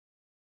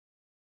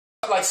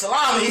like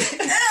salami. You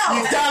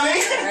dummy.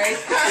 Right.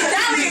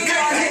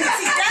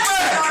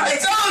 I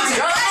told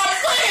you, I'm not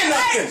playing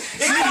nothing.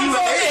 It comes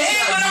over your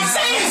head when I'm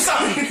saying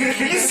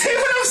something. You see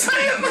what I'm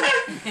saying,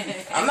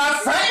 man? I'm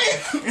not playing.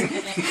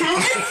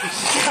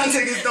 Y'all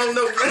niggas don't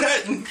know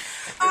nothing.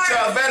 But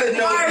y'all better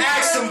know.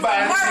 Ask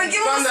somebody. Marvin,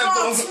 give him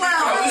a small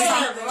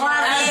 12.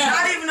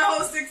 Not even a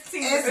whole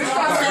 16. It's 12.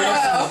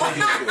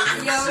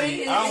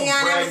 I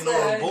don't brag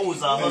no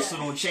bulls. I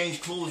hustle on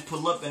change clothes,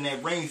 pull up in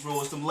that Range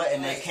Rover, still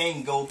letting that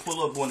cane go.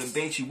 Pull up on the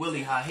Benchy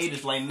Willie, high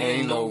haters like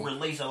man, no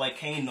relation like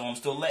Kane. No, I'm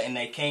still letting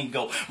that cane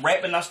go.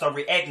 Rapping, I start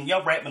reacting.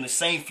 Y'all rapping the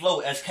same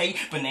flow. SK,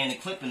 banana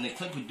clipping, the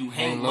clip would do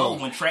hang low.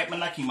 When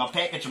trapping, I keep my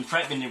package. I'm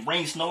trapping in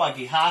rain, snow. I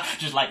get high,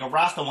 just like a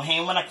roster on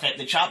hand when I clap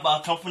the chopper.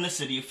 I come from the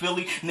city of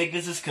Philly.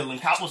 Niggas is killing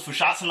coppers for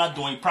shots and not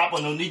doing proper.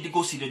 No need to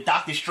go see the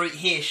doctor. Straight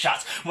head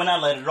shots. When I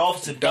let it off,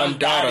 it's a done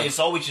data. It's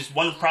always just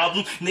one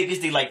problem.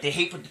 Niggas, they like to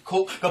hate with the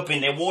coke up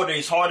in that water.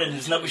 It's harder than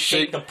it's never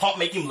shake. The pump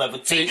make him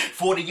levitate.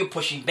 40, you're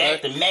pushing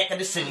back. The Mac of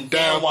the sitting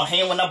down. One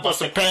hand when I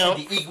bust a pound.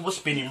 The eagle was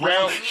spinning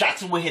round.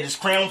 Shots will hit his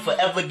crown.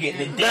 Forever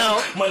getting it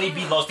down. Money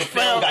be lost to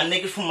found. Got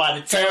niggas from out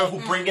of town who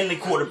bring in the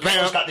quarter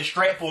pounds. Got the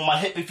strap on my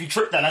hip. If you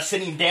trip, then I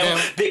sit him down.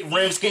 Big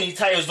rims, skinny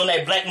tires on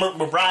that black Merc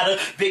Marauder.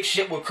 Big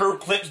shit with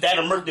curb clips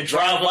that'll murk the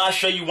driver. I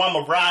show you I'm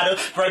a rider.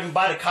 Grab him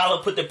by the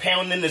collar, put the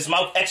pound in his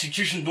mouth.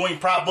 Execution doing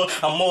proper.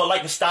 I'm more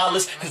like a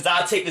stylist, cause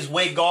I take his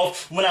wig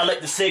off. When I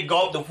let the cig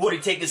off, the 40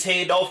 take his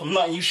head off. I'm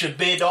nothing you should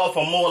bid off.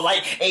 I'm more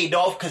like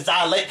Adolf, cause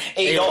I let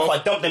Adolf. I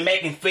dump the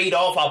Mac and fade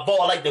off. I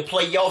ball like the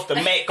playoffs. The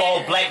Mac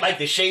all black like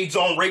the shades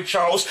on Ray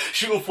Charles.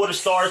 Shooting for the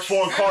stars,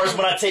 foreign cars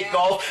when I take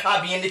off.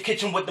 I be in the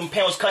kitchen with them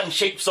pounds cutting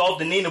shapes off.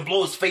 The Nina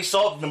blow his face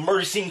off. The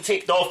murder scene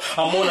taped off.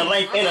 I'm on the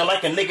length inner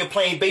like a nigga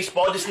playing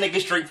baseball. This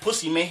nigga straight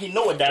pussy, man. He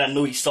know it that I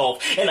knew he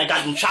soft. And I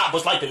got them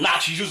choppers like the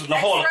Nazis using the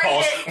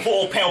Holocaust.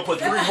 4 pound put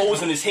 3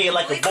 holes in his head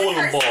like a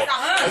bowling ball.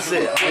 That's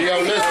it.